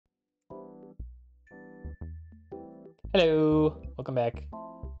Hello, welcome back.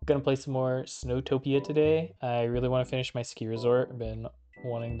 Gonna play some more Snowtopia today. I really want to finish my ski resort. I've been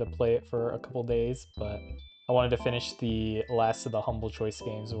wanting to play it for a couple days, but I wanted to finish the last of the Humble Choice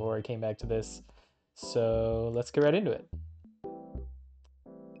games before I came back to this. So let's get right into it.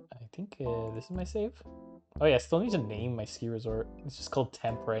 I think this is my save. Oh yeah, I still need to name my ski resort. It's just called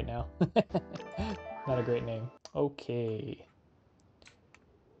Temp right now. Not a great name. Okay.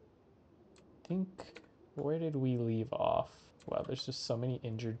 I think, where did we leave off? Wow, there's just so many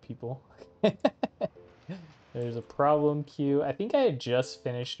injured people. There's a problem queue. I think I had just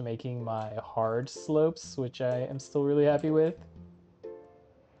finished making my hard slopes, which I am still really happy with.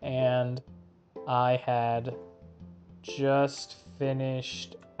 And I had just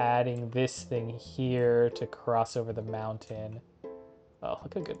finished adding this thing here to cross over the mountain. Oh,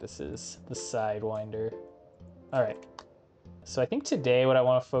 look how good this is. The Sidewinder. All right. So I think today what I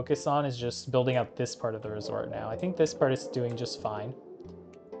want to focus on is just building out this part of the resort now. I think this part is doing just fine.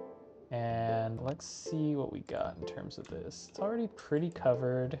 And let's see what we got in terms of this. It's already pretty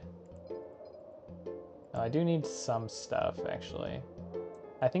covered. I do need some stuff, actually.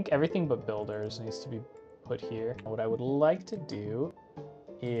 I think everything but builders needs to be put here. What I would like to do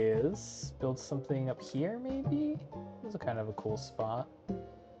is build something up here, maybe? This is a kind of a cool spot. It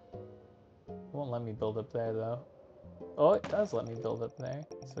won't let me build up there, though. Oh, it does let me build up there.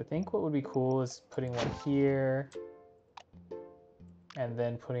 So I think what would be cool is putting one here, and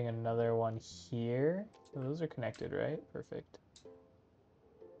then putting another one here. So those are connected, right? Perfect.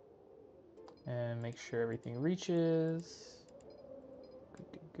 And make sure everything reaches. Good,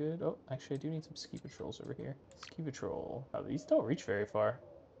 good, good. Oh, actually, I do need some ski patrols over here. Ski patrol. Oh, these don't reach very far.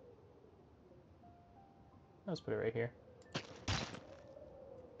 Let's put it right here.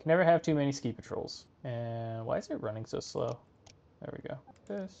 Can never have too many ski patrols. And why is it running so slow? There we go.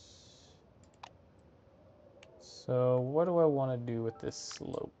 This. So what do I want to do with this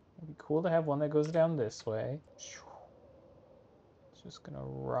slope? It'd be cool to have one that goes down this way. It's just gonna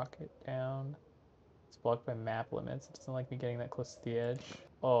rock it down. It's blocked by map limits. It doesn't like me getting that close to the edge.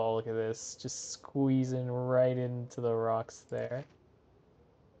 Oh, look at this. Just squeezing right into the rocks there.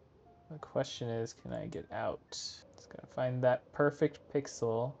 The question is, can I get out? Just gotta find that perfect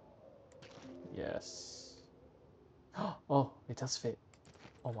pixel. Yes. Oh, it does fit.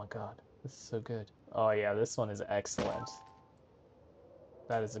 Oh my god. This is so good. Oh yeah, this one is excellent.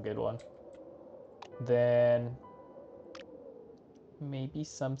 That is a good one. Then maybe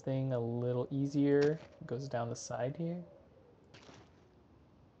something a little easier goes down the side here.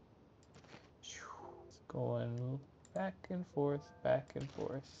 It's going back and forth, back and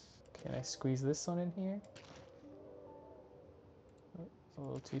forth. Can I squeeze this one in here? Oh, it's a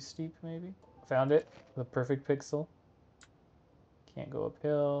little too steep, maybe. Found it. The perfect pixel. Can't go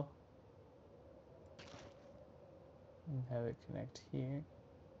uphill. And have it connect here.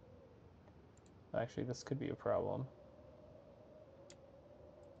 Actually, this could be a problem.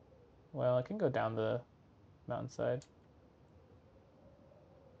 Well, I can go down the mountainside.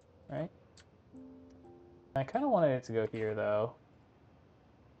 Right? I kind of wanted it to go here, though.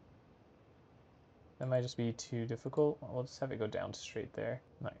 That might just be too difficult. We'll just have it go down straight there.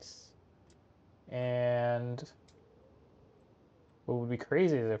 Nice. And what would be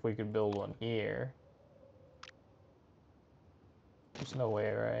crazy is if we could build one here. There's no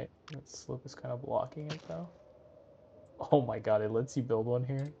way, right? That slope is kind of blocking it, though. Oh my god, it lets you build one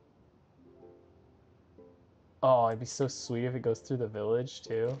here. Oh, it'd be so sweet if it goes through the village,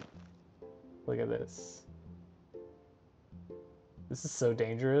 too. Look at this. This is so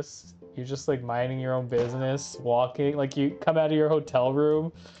dangerous. You're just like minding your own business, walking, like you come out of your hotel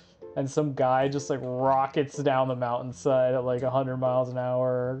room and some guy just like rockets down the mountainside at like 100 miles an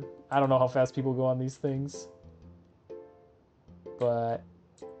hour. I don't know how fast people go on these things. But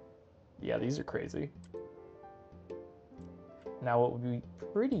yeah, these are crazy. Now what would be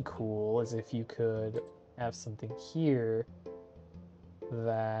pretty cool is if you could have something here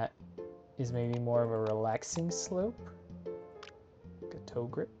that is maybe more of a relaxing slope. Like a toe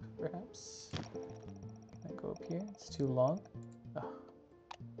grip, perhaps. Can I go up here? It's too long. Oh.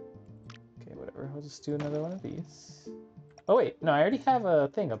 Okay, whatever. We'll just do another one of these. Oh wait, no, I already have a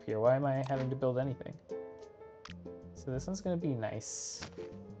thing up here. Why am I having to build anything? So this one's gonna be nice.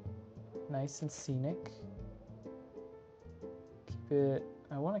 Nice and scenic. Keep it,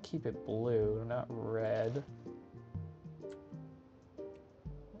 I want to keep it blue, not red.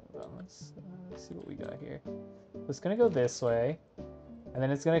 Hold on, let's see what we got here. So it's gonna go this way. And then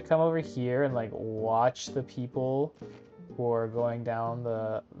it's gonna come over here and like watch the people who are going down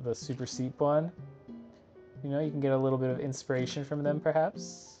the super steep one. You know, you can get a little bit of inspiration from them,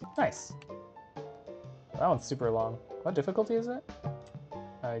 perhaps. Nice. That one's super long. What difficulty is it?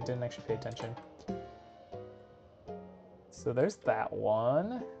 I didn't actually pay attention. So there's that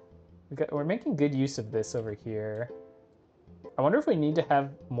one. We're making good use of this over here. I wonder if we need to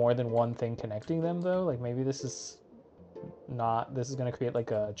have more than one thing connecting them though. Like maybe this is gonna create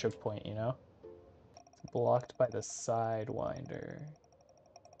like a choke point, you know? It's blocked by the sidewinder.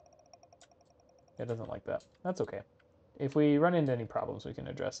 It doesn't like that. That's okay. If we run into any problems, we can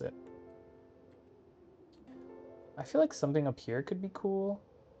address it. I feel like something up here could be cool.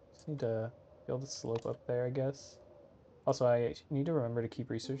 Just need to build a slope up there, I guess. Also, I need to remember to keep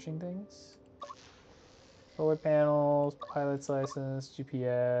researching things. Solar panels, pilot's license,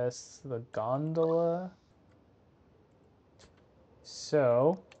 GPS, the gondola.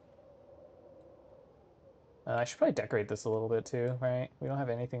 So, I should probably decorate this a little bit too, right? We don't have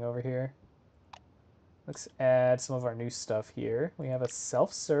anything over here. Let's add some of our new stuff here. We have a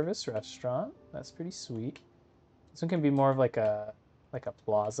self-service restaurant. That's pretty sweet. This one can be more of like a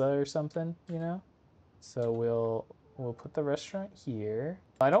plaza or something, you know? So we'll put the restaurant here.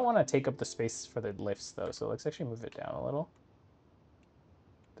 I don't want to take up the space for the lifts though, so let's actually move it down a little.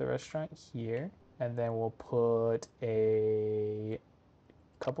 The restaurant here, and then we'll put a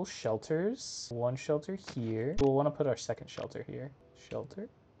couple shelters. One shelter here. We'll want to put our second shelter here. Shelter.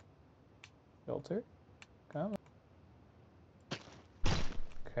 Shelter. Come on.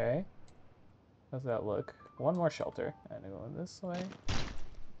 Okay. How's that look? One more shelter. And going this way.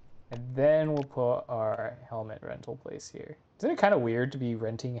 And then we'll put our helmet rental place here. Isn't it kind of weird to be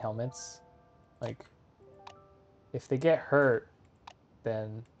renting helmets? Like, if they get hurt,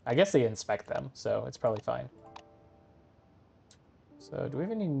 then I guess they inspect them, so it's probably fine. So do we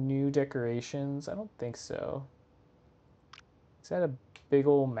have any new decorations? I don't think so. Let's add a big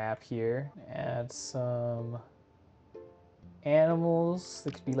old map here. Add some animals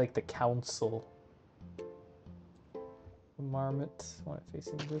that could be like the council. The marmot, I want it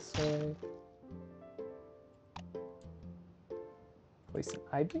facing this way. Place an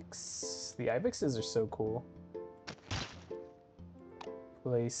ibex. The ibexes are so cool.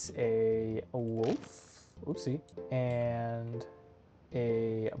 Place a wolf. Oopsie. And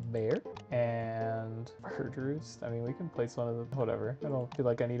a bear and bird roost. I mean, we can place one of them, whatever. I don't feel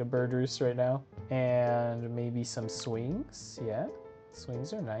like I need a bird roost right now. And maybe some swings. Yeah,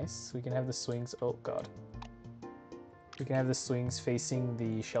 swings are nice. We can have the swings. Oh god. We can have the swings facing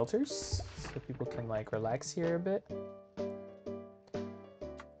the shelters so people can like relax here a bit.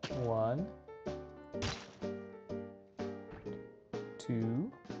 1,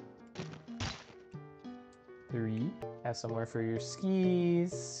 2, 3. Have somewhere for your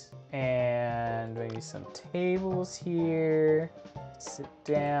skis and maybe some tables here. Sit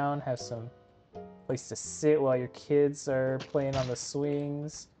down, have some place to sit while your kids are playing on the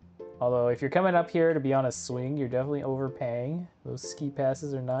swings. Although if you're coming up here to be on a swing, you're definitely overpaying. Those ski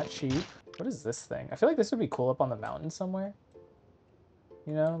passes are not cheap. What is this thing? I feel like this would be cool up on the mountain somewhere.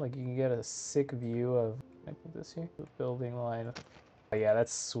 You know, like you can get a sick view of, can I put this here? The building line. Oh yeah,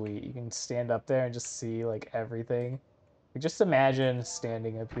 that's sweet. You can stand up there and just see like everything. Like, just imagine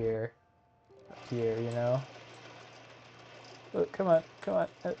standing up here, you know? Look, come on, come on.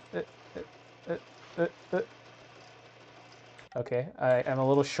 Okay, I'm a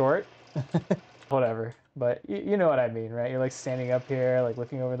little short. Whatever, but you know what I mean, right? You're like standing up here, like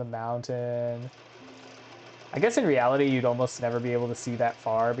looking over the mountain. I guess in reality, you'd almost never be able to see that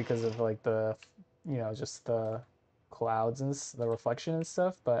far because of like the, you know, just the clouds and the reflection and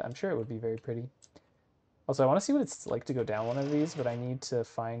stuff, but I'm sure it would be very pretty. Also, I want to see what it's like to go down one of these, but I need to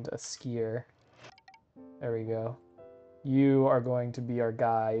find a skier. There we go. You are going to be our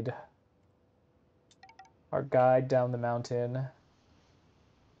guide. Our guide down the mountain.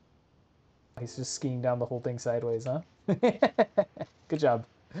 He's just skiing down the whole thing sideways, huh? Good job.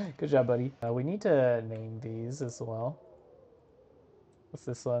 Good job, buddy. We need to name these as well. What's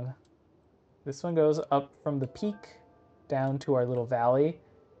this one? This one goes up from the peak down to our little valley.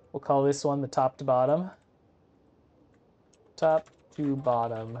 We'll call this one the top to bottom. Top to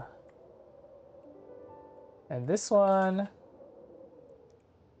bottom. And this one's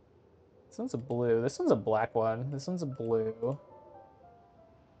a blue. This one's a black one. This one's a blue.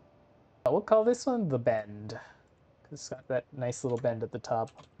 We'll call this one the bend. It's got that nice little bend at the top.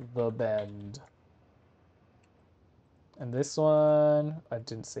 The bend. And this one, I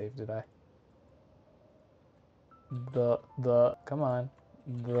didn't save, did I? Come on.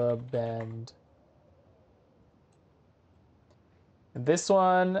 The bend. And this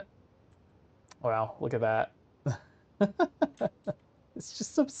one, wow, look at that. It's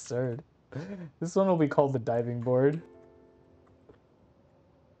just absurd. This one will be called the diving board.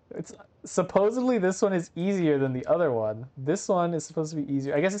 It's supposedly this one is easier than the other one. This one is supposed to be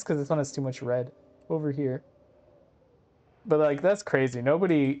easier. I guess it's because this one has too much red over here. But like that's crazy.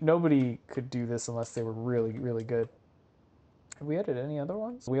 Nobody could do this unless they were really, really good. Have we added any other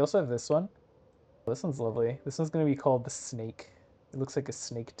ones? We also have this one. This one's lovely. This one's gonna be called the snake. It looks like a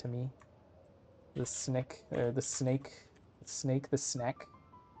snake to me. The snake, or the snake, the snack,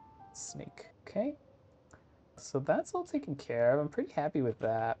 snake. Okay. So that's all taken care of. I'm pretty happy with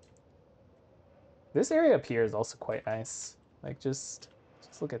that. This area up here is also quite nice. Like just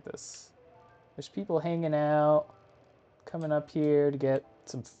look at this. There's people hanging out, coming up here to get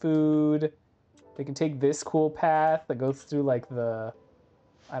some food. They can take this cool path that goes through like the,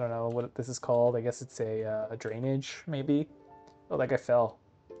 I don't know what this is called. I guess it's a drainage maybe. Oh, that guy fell.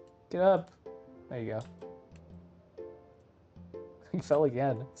 Get up. There you go. He fell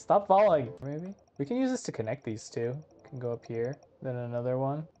again. Stop falling, maybe. We can use this to connect these two. Can go up here. Then another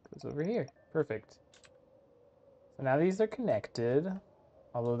one goes over here. Perfect. So now these are connected,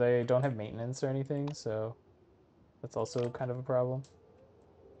 although they don't have maintenance or anything, so that's also kind of a problem.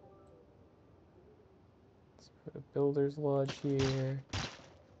 Let's put a builder's lodge here.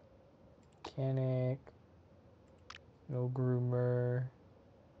 Mechanic. No groomer.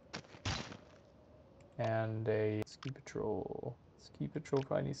 And a ski patrol. Ski patrol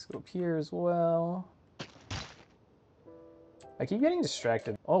probably needs to go up here as well. I keep getting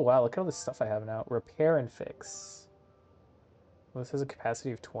distracted. Oh wow, look at all this stuff I have now. Repair and fix. Well, this has a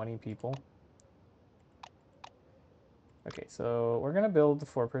capacity of 20 people. Okay, so we're gonna build the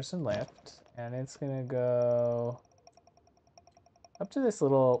 4-person lift, and it's gonna go up to this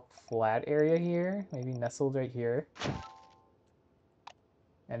little flat area here, maybe nestled right here.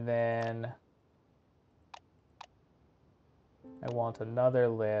 And then I want another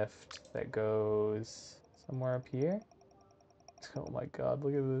lift that goes somewhere up here. Oh my god,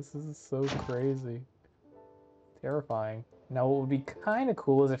 look at this. This is so crazy. Terrifying. Now what would be kind of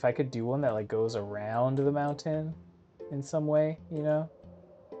cool is if I could do one that like goes around the mountain in some way, you know?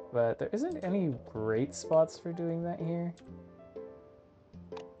 But there isn't any great spots for doing that here.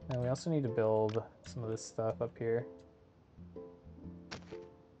 And we also need to build some of this stuff up here.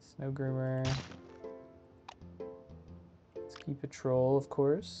 Snow groomer. Ski patrol, of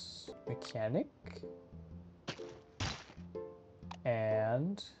course. Mechanic.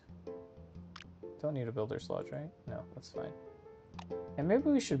 And don't need a builder's lodge, right? No, that's fine. And maybe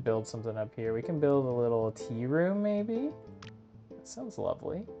we should build something up here. We can build a little tea room, maybe? That sounds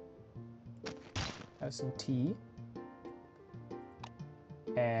lovely. Have some tea.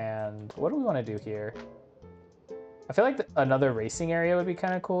 And what do we want to do here? I feel like another racing area would be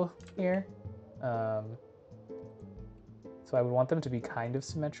kind of cool here. So I would want them to be kind of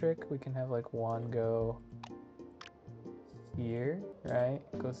symmetric. We can have like one go here, right?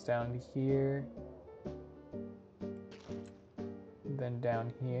 It goes down to here. Then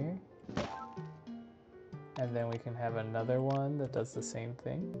down here. And then we can have another one that does the same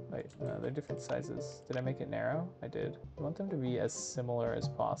thing. Wait, no, they're different sizes. Did I make it narrow? I did. I want them to be as similar as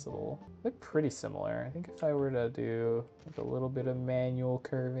possible. They're pretty similar. I think if I were to do like a little bit of manual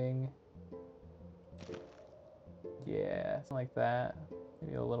curving. Yeah, something like that.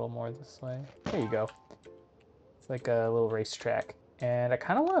 Maybe a little more this way. There you go. It's like a little racetrack. And I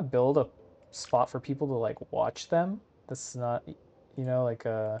kind of want to build a spot for people to like watch them. That's not, you know, like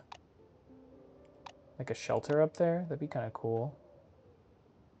a shelter up there. That'd be kind of cool.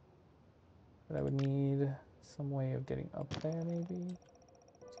 But I would need some way of getting up there, maybe.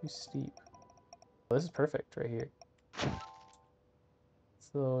 Too steep. Well, this is perfect right here.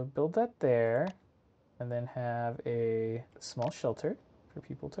 So build that there, and then have a small shelter for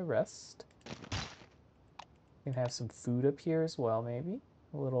people to rest. You can have some food up here as well, maybe.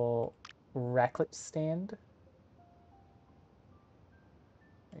 A little raclette stand.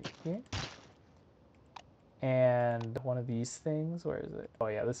 Right here. And one of these things, where is it? Oh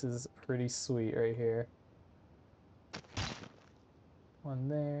yeah, this is pretty sweet right here. One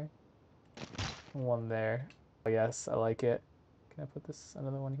there. One there. Oh yes, I like it. Can I put this,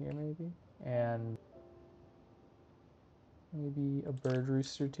 another one here maybe? And maybe a bird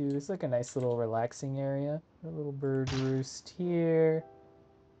rooster too. It's like a nice little relaxing area. A little bird roost here.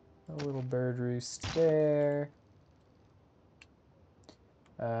 A little bird roost there.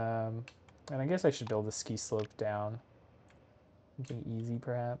 And I guess I should build a ski slope down. Something easy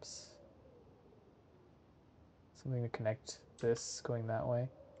perhaps. Something to connect this going that way.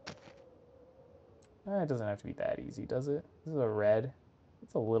 It doesn't have to be that easy, does it? This is a red.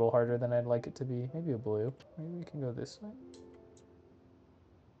 It's a little harder than I'd like it to be. Maybe a blue. Maybe we can go this way.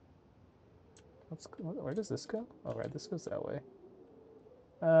 Where does this go? Oh, right, this goes that way.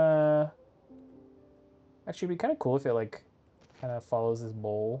 Uh, Actually, it'd be kind of cool if it like kind of follows this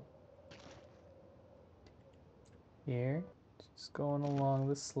bowl here. Just going along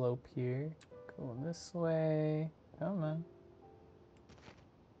the slope here. Going this way. Come on.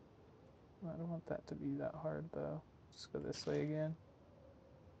 I don't want that to be that hard though. Just go this way again.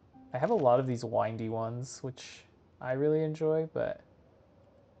 I have a lot of these windy ones, which I really enjoy, but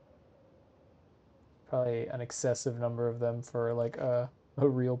probably an excessive number of them for like a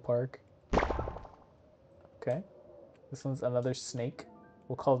real park. Okay. This one's another snake.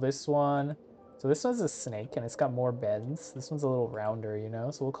 We'll call this one... So this one's a snake, and it's got more bends. This one's a little rounder, you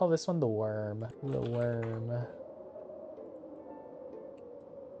know? So we'll call this one the worm. The worm.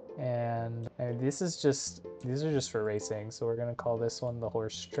 And these are just for racing, so we're gonna call this one the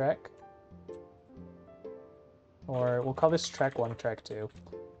horse track. Or we'll call this track 1, track 2.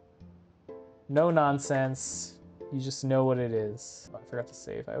 No nonsense. You just know what it is. Oh, I forgot to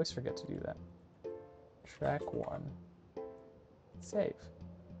save. I always forget to do that. Track 1. Save.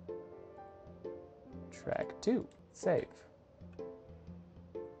 Track 2. Save.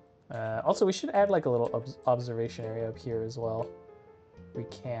 Also, we should add like a little observation area up here as well. We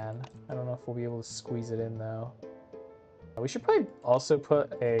can. I don't know if we'll be able to squeeze it in though. We should probably also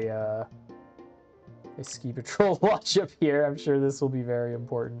put a ski patrol watch up here. I'm sure this will be very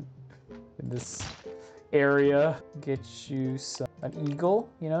important in this area. Get you an eagle.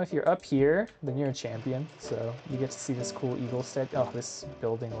 You know, if you're up here, then you're a champion. So you get to see this cool eagle statue. Oh, this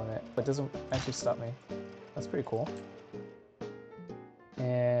building limit. But it doesn't actually stop me. That's pretty cool.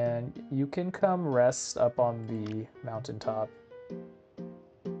 And you can come rest up on the mountaintop.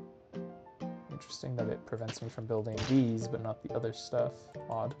 Interesting that it prevents me from building these, but not the other stuff.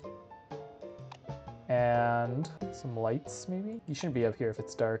 Odd. And some lights, maybe? You shouldn't be up here if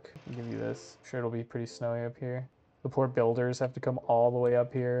it's dark. I'll give you this. I'm sure it'll be pretty snowy up here. The poor builders have to come all the way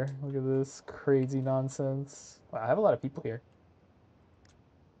up here. Look at this crazy nonsense. Wow, I have a lot of people here.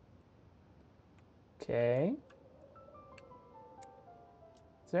 Okay.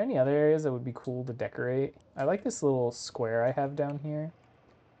 Is there any other areas that would be cool to decorate? I like this little square I have down here.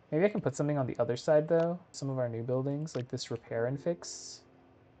 Maybe I can put something on the other side though. Some of our new buildings, like this repair and fix,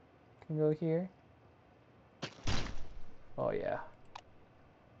 can go here. Oh yeah.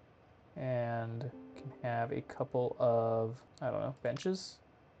 And can have a couple of, I don't know, benches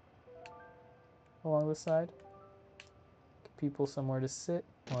along the side. Give people somewhere to sit.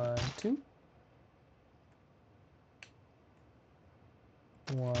 1, 2.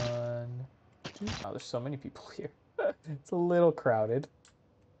 1, 2. Oh, there's so many people here. It's a little crowded.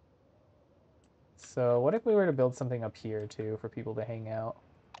 So what if we were to build something up here too for people to hang out?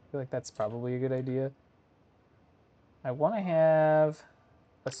 I feel like that's probably a good idea. I want to have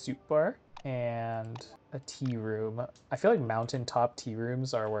a soup bar and a tea room. I feel like mountaintop tea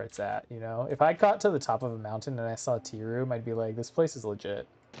rooms are where it's at, you know? If I got to the top of a mountain and I saw a tea room, I'd be like, this place is legit.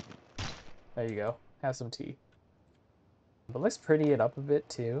 There you go. Have some tea. But let's pretty it up a bit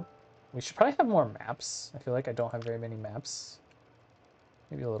too. We should probably have more maps. I feel like I don't have very many maps.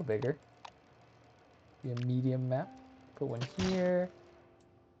 Maybe a little bigger. Be a medium map. Put one here.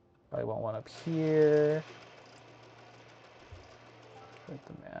 Probably want one up here. Put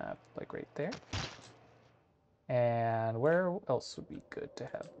the map like right there. And where else would be good to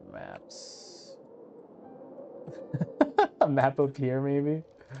have maps? A map up here maybe?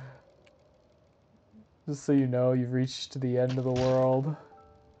 Just so you know you've reached the end of the world.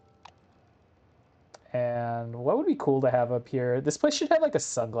 And what would be cool to have up here? This place should have like a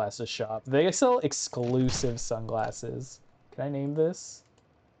sunglasses shop. They sell exclusive sunglasses. Can I name this?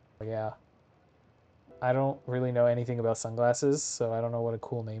 Oh, yeah. I don't really know anything about sunglasses, so I don't know what a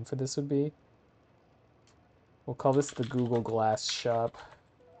cool name for this would be. We'll call this the Google Glass Shop.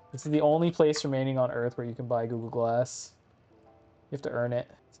 This is the only place remaining on Earth where you can buy Google Glass. You have to earn it.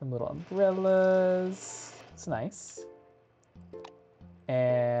 Some little umbrellas. It's nice.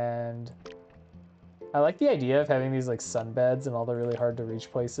 And I like the idea of having these like sunbeds in all the really hard to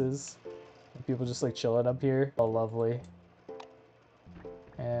reach places. People just like chilling up here. Oh, lovely.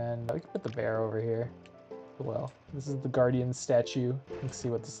 And we can put the bear over here. Well, this is the Guardian statue. Let's see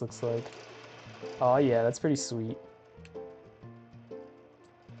what this looks like. Oh yeah, that's pretty sweet.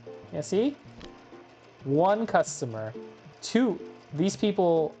 Yeah, see? 1 customer. 2. These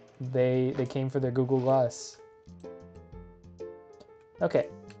people, they came for their Google Glass. Okay.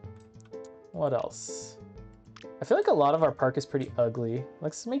 What else? I feel like a lot of our park is pretty ugly.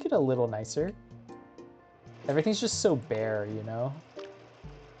 Let's make it a little nicer. Everything's just so bare, you know?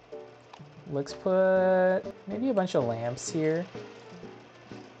 Let's put maybe a bunch of lamps here.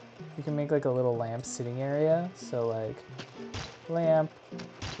 We can make like a little lamp sitting area. So like lamp,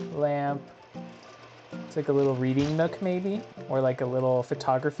 lamp. It's like a little reading nook maybe, or like a little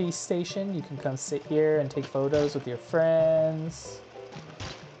photography station. You can come sit here and take photos with your friends.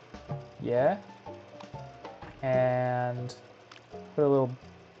 Yeah. And put a little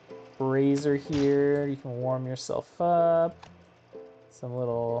brazier here. You can warm yourself up. Some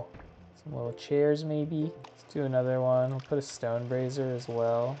little chairs maybe. Let's do another one. We'll put a stone brazier as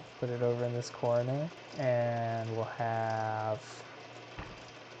well. Put it over in this corner. And we'll have...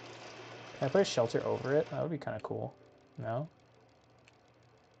 Can I put a shelter over it? That would be kind of cool. No?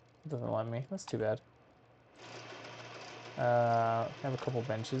 It doesn't let me. That's too bad. I have a couple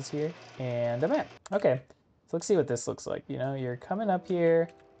benches here. And a map. Okay. So let's see what this looks like. You know, you're coming up here.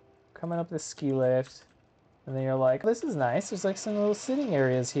 Coming up this ski lift. And then you're like, this is nice. There's like some little sitting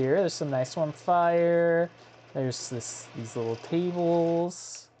areas here. There's some nice warm fire. There's these little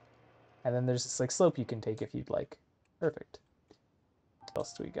tables. And then there's this like slope you can take if you'd like. Perfect. What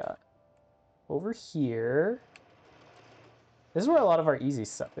else do we got? Over here. This is where a lot of our easy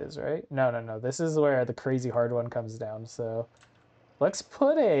stuff is, right? No. This is where the crazy hard one comes down. So let's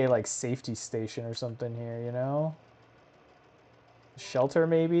put a like safety station or something here, you know? Shelter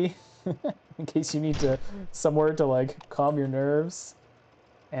maybe? In case you need to somewhere to like calm your nerves.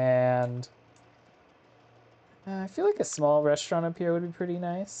 And I feel like a small restaurant up here would be pretty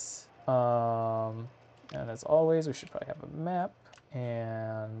nice. And as always, we should probably have a map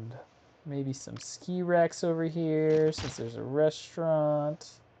and maybe some ski racks over here since there's a restaurant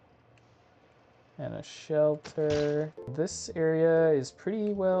and a shelter. This area is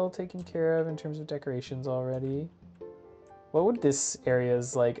pretty well taken care of in terms of decorations already. What would this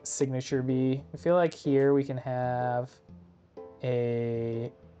area's like signature be? I feel like here we can have a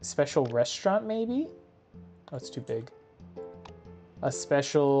special restaurant maybe? Oh, it's too big. A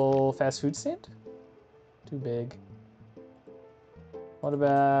special fast food stand? Too big. What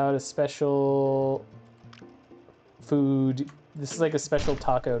about a special food? This is like a special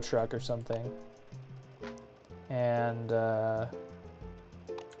taco truck or something. And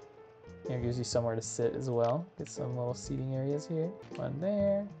it gives you somewhere to sit as well. Get some little seating areas here. One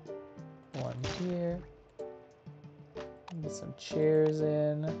there, one here. Get some chairs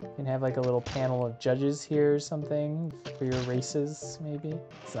in. You can have like a little panel of judges here or something for your races, maybe.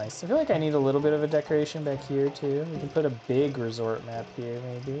 It's nice. I feel like I need a little bit of a decoration back here too. We can put a big resort map here,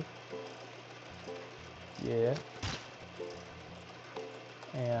 maybe. Yeah.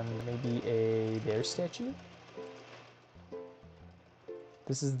 And maybe a bear statue.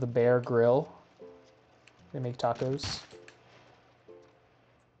 This is the Bear Grill. They make tacos.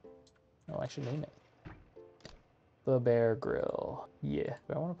 Oh, I should name it. The Bear Grill. Yeah.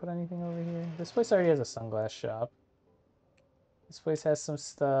 Do I want to put anything over here? This place already has a sunglass shop. This place has some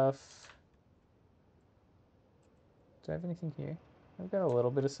stuff. Do I have anything here? I've got a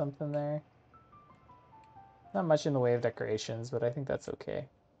little bit of something there. Not much in the way of decorations, but I think that's okay.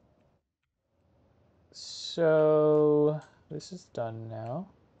 So this is done now.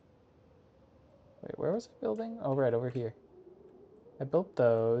 Wait, where was I building? Oh, right over here. I built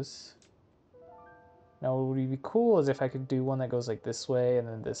those. Now what would be cool is if I could do one that goes like this way and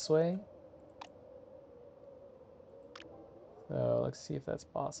then this way. So let's see if that's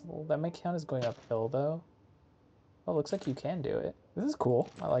possible. That might count as going uphill though. Oh, looks like you can do it. This is cool.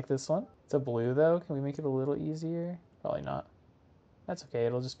 I like this one. It's a blue though. Can we make it a little easier? Probably not. That's okay.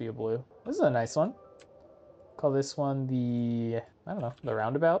 It'll just be a blue. This is a nice one. Call this one the, I don't know, the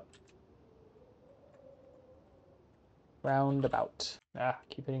roundabout. Roundabout. Ah,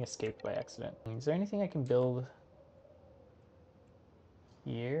 keep hitting escape by accident. Is there anything I can build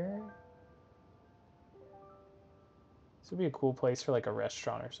here? This would be a cool place for like a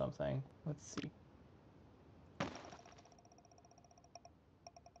restaurant or something. Let's see.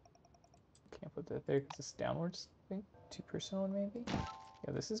 Can't put that there because it's downwards. I think 2% maybe.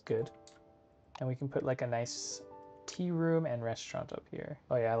 Yeah, this is good. And we can put like a nice tea room and restaurant up here.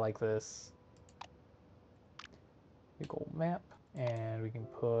 Oh yeah, I like this. Big old map. And we can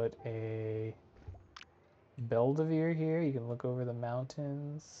put a Belvedere here. You can look over the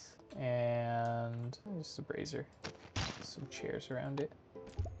mountains. And just a brazier. Some chairs around it.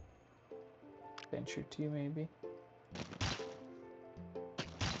 Bench or two maybe.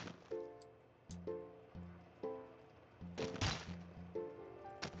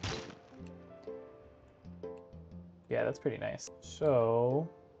 Yeah, that's pretty nice. So,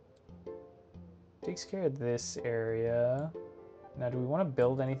 takes care of this area. Now, do we want to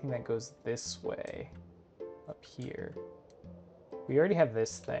build anything that goes this way? Up here. We already have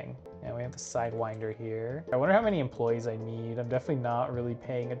this thing. And we have the Sidewinder here. I wonder how many employees I need. I'm definitely not really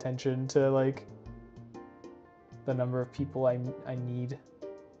paying attention to, like, the number of people I need.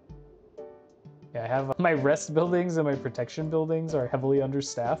 Yeah, I have my rest buildings and my protection buildings are heavily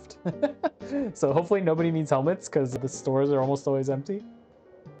understaffed. So hopefully nobody needs helmets because the stores are almost always empty.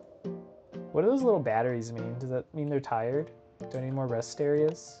 What do those little batteries mean? Does that mean they're tired? Do I need more rest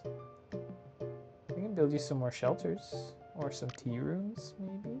areas? I can build you some more shelters or some tea rooms,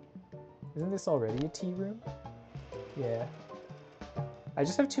 maybe? Isn't this already a tea room? Yeah. I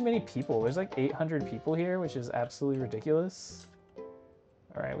just have too many people. There's like 800 people here, which is absolutely ridiculous.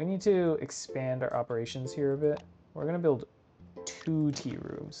 All right, we need to expand our operations here a bit. We're gonna build 2 tea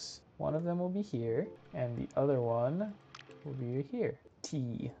rooms. One of them will be here, and the other one will be here.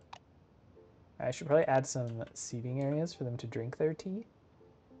 Tea. I should probably add some seating areas for them to drink their tea.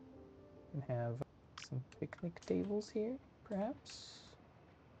 And have some picnic tables here, perhaps.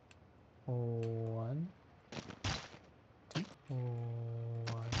 1, 2, 1,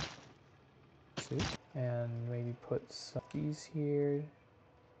 2. And maybe put some of these here.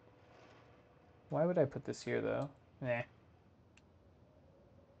 Why would I put this here, though? Nah.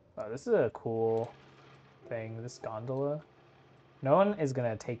 Oh, this is a cool thing, this gondola. No one is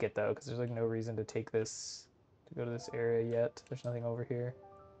gonna take it, though, because there's, like, no reason to take this, to go to this area yet. There's nothing over here.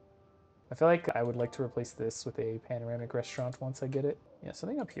 I feel like I would like to replace this with a panoramic restaurant once I get it. Yeah,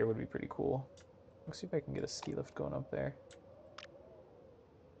 something up here would be pretty cool. Let's see if I can get a ski lift going up there.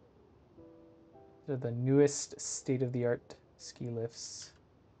 They're the newest state-of-the-art ski lifts.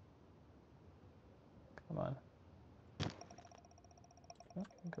 Come on. Oh,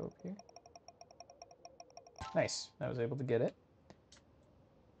 go up here. Nice. I was able to get it.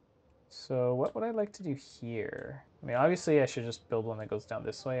 So what would I like to do here? I mean, obviously I should just build one that goes down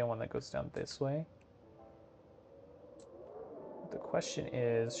this way and one that goes down this way. The question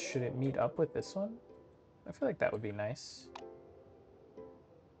is, should it meet up with this one? I feel like that would be nice.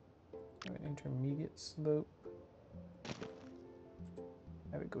 An intermediate slope.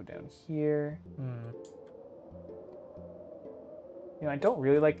 I would go down here. You know, I don't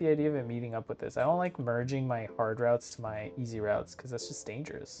really like the idea of it meeting up with this. I don't like merging my hard routes to my easy routes because that's just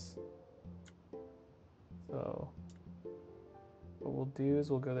dangerous. So what we'll do is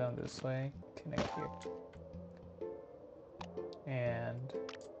we'll go down this way, connect here. And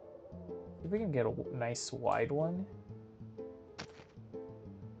if we can get a nice wide one.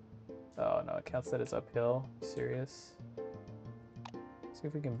 Oh no, it counts that as uphill. Serious? See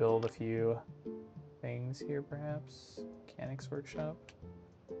if we can build a few things here perhaps. Mechanics workshop.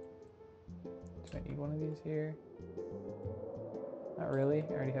 Do I need one of these here? Not really.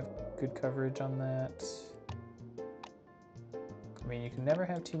 I already have good coverage on that. I mean, you can never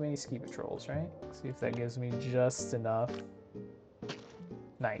have too many ski patrols, right? See if that gives me just enough.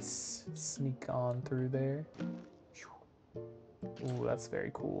 Nice. Sneak on through there. Ooh, that's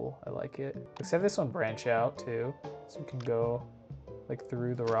very cool. I like it. Let's have this one branch out too, so we can go like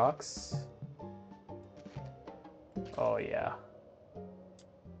through the rocks. Oh yeah.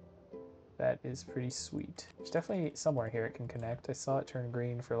 That is pretty sweet. There's definitely somewhere here it can connect. I saw it turn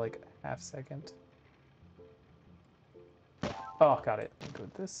green for like a half second. Oh, got it. Go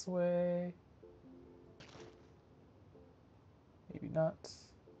this way. Maybe not.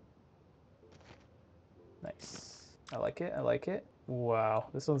 Nice. I like it. I like it. Wow,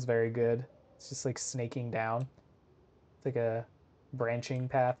 this one's very good. It's just like snaking down. It's like a branching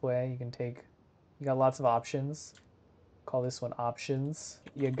pathway you can take. You got lots of options. Call this one options.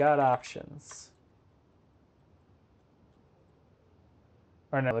 You got options.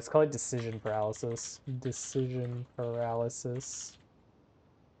 Or no, let's call it decision paralysis. Decision paralysis.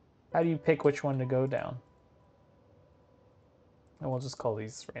 How do you pick which one to go down? And we'll just call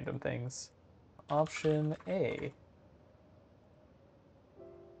these random things. Option A.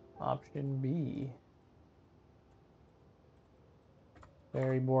 Option B.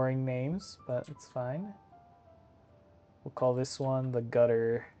 Very boring names, but it's fine. We'll call this one the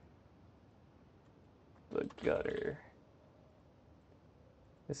gutter. The gutter.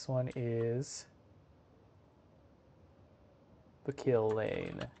 This one is the kill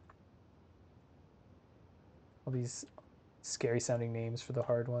lane. All these scary sounding names for the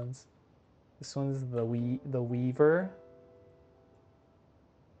hard ones. This one's the weaver.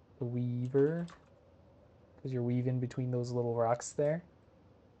 The weaver. Because you're weaving between those little rocks there.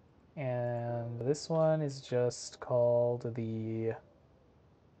 And this one is just called the...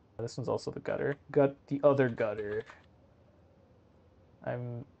 This one's also the gutter. The other gutter.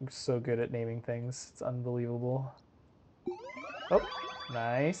 I'm so good at naming things. It's unbelievable. Oh,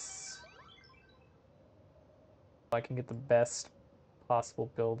 nice. I can get the best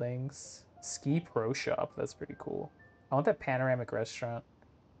possible buildings. Ski Pro Shop, that's pretty cool. I want that panoramic restaurant.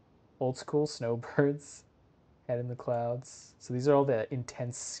 Old school snowbirds. Head in the clouds. So these are all the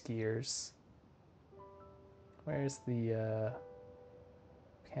intense skiers. Where's the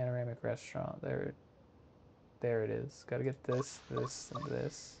panoramic restaurant? There it is. Gotta get this, this, and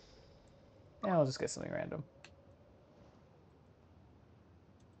this. And I'll just get something random.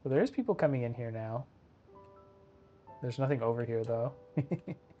 So there's people coming in here now. There's nothing over here though.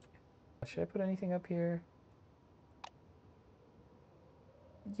 Should I put anything up here?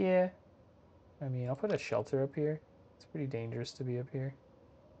 Yeah. I mean, I'll put a shelter up here. It's pretty dangerous to be up here.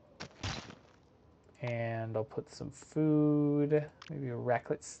 And I'll put some food, maybe a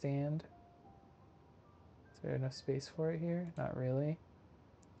raclette stand. Is there enough space for it here? Not really.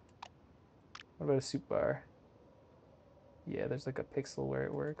 What about a soup bar? Yeah, there's like a pixel where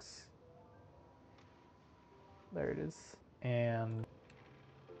it works. There it is. And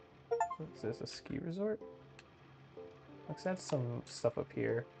is this a ski resort? Let's add some stuff up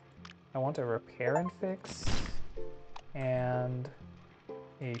here. I want a repair and fix and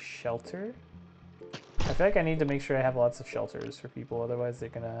a shelter. I feel like I need to make sure I have lots of shelters for people, otherwise they're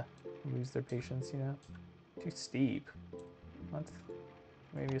gonna lose their patience, you know? Too steep. What?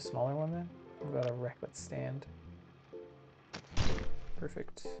 Maybe a smaller one then? What about a raclette stand?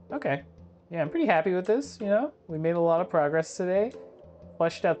 Perfect. Okay. Yeah, I'm pretty happy with this, you know? We made a lot of progress today.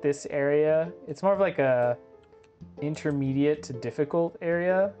 Fleshed out this area. It's more of like a intermediate to difficult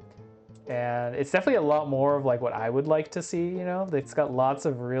area. And it's definitely a lot more of like what I would like to see, you know? It's got lots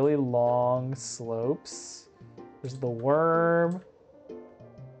of really long slopes. There's the worm.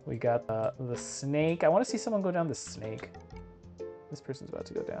 We got the snake. I want to see someone go down the snake. This person's about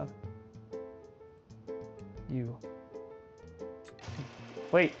to go down. You.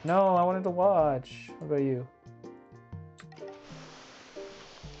 Wait, no, I wanted to watch. What about you?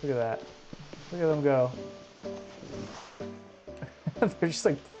 Look at that. Look at them go. They're just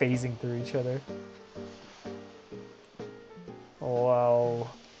like phasing through each other. Wow.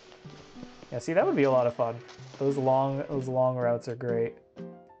 Yeah, see, that would be a lot of fun. Those long routes are great.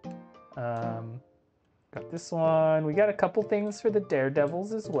 Got this one. We got a couple things for the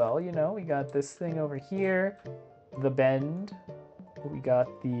daredevils as well, you know. We got this thing over here, the bend. We got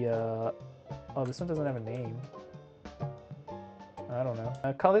the oh, this one doesn't have a name. I don't know.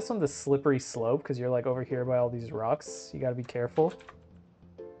 I call this one the slippery slope because you're like over here by all these rocks. You gotta be careful.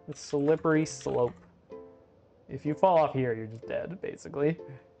 The slippery slope. If you fall off here, you're just dead, basically.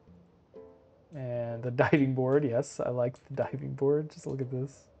 And the diving board, yes, I like the diving board. Just look at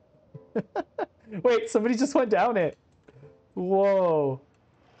this. Wait, somebody just went down it. Whoa.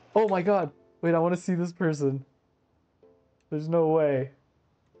 Oh my god. Wait, I want to see this person. There's no way.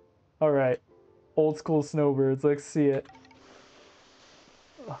 All right. Old school snowbirds. Let's see it.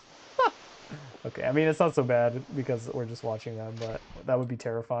 Okay, I mean, it's not so bad because we're just watching them, but that would be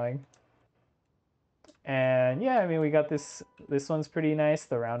terrifying. And yeah, I mean, we got this one's pretty nice,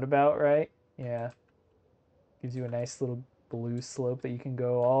 the roundabout, right? Yeah. Gives you a nice little blue slope that you can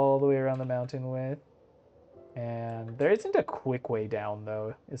go all the way around the mountain with. And there isn't a quick way down,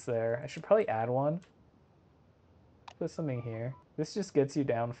 though, is there? I should probably add one. Put something here. This just gets you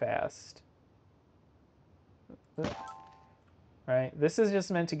down fast. Right? This is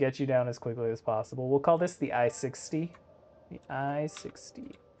just meant to get you down as quickly as possible. We'll call this the I-60. The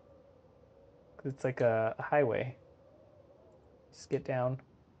I-60. Because it's like a highway. Just get down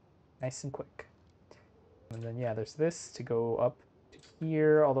nice and quick. And then, yeah, there's this to go up to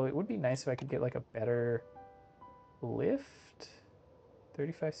here. Although it would be nice if I could get like a better lift.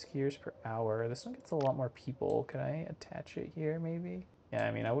 35 skiers per hour. This one gets a lot more people. Can I attach it here maybe? Yeah,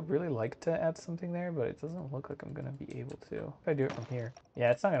 I mean, I would really like to add something there, but it doesn't look like I'm going to be able to. If I do it from here.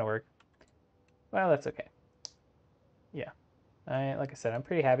 Yeah, it's not going to work. Well, that's okay. Yeah. Like I said, I'm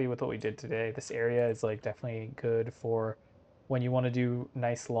pretty happy with what we did today. This area is like definitely good for when you want to do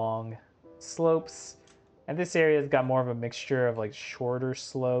nice long slopes. And this area's got more of a mixture of like shorter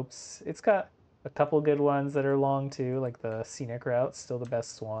slopes. It's got a couple good ones that are long too, like the scenic route, still the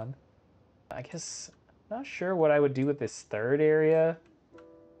best one. I guess, not sure what I would do with this third area.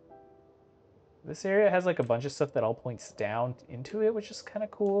 This area has like a bunch of stuff that all points down into it, which is kind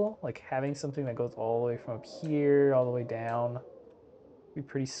of cool. Like having something that goes all the way from up here, all the way down. Would be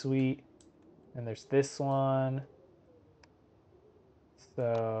pretty sweet. And there's this one.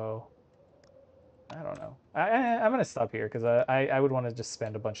 So, I don't know. I'm going to stop here because I would want to just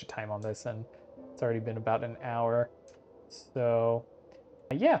spend a bunch of time on this, and it's already been about an hour. So,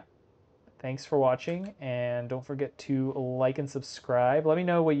 yeah. Thanks for watching, and don't forget to like and subscribe. Let me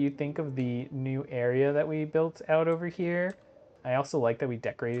know what you think of the new area that we built out over here. I also like that we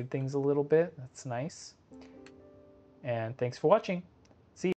decorated things a little bit. That's nice. And thanks for watching.